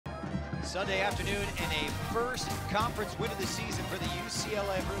Sunday afternoon and a first conference win of the season for the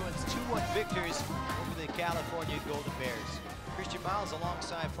UCLA Bruins. 2-1 victors over the California Golden Bears. Christian Miles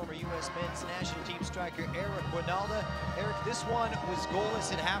alongside former U.S. men's national team striker Eric Ronaldo. Eric, this one was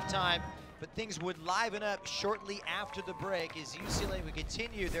goalless at halftime, but things would liven up shortly after the break as UCLA would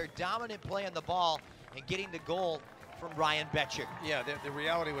continue their dominant play on the ball and getting the goal from Ryan Becher. Yeah, the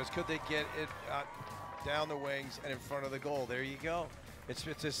reality was, could they get it down the wings and in front of the goal? There you go.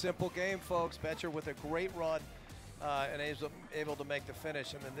 It's a simple game, folks. Becher with a great run and able to make the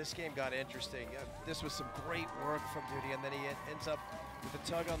finish. And then this game got interesting. This was some great work from Duty, and then he ends up with a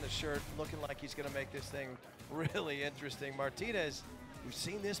tug on the shirt, looking like he's going to make this thing really interesting. Martinez, we've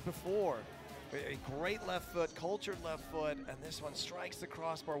seen this before. A great left foot, cultured left foot, and this one strikes the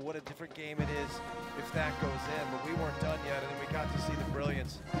crossbar. What a different game it is if that goes in. But we weren't done yet, and we got to see the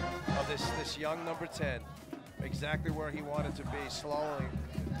brilliance of this young number 10. Exactly where he wanted to be, slowing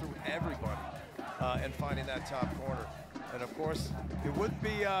through everybody and finding that top corner. And of course, it would be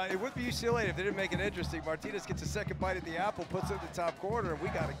UCLA if they didn't make it interesting. Martinez gets a second bite at the apple, puts it in the top corner, and we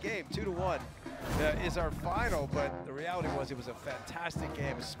got a game. 2-1 is our final, but the reality was it was a fantastic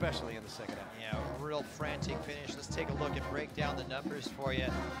game, especially in the second half. Yeah, real frantic finish. Let's take a look and break down the numbers for you.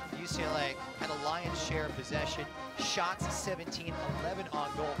 UCLA had a lion's share of possession. Shots 17, 11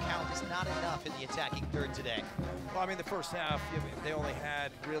 on goal. Count is not enough in the attacking third today. Well, I mean, the first half, they only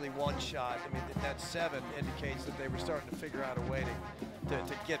had really one shot. I mean, that 7 indicates that they were starting to figure out a way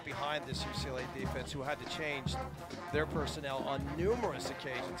to get behind this UCLA defense, who had to change their personnel on numerous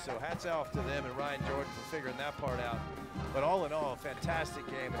occasions. So hats off to them and Ryan Jordan for figuring that part out. But all in all, a fantastic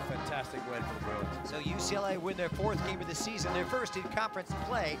game and a fantastic win for the Bruins. So UCLA win their 4th game of the season, their first in conference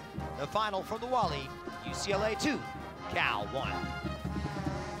play. The final from the Wally, UCLA 2, Cal 1.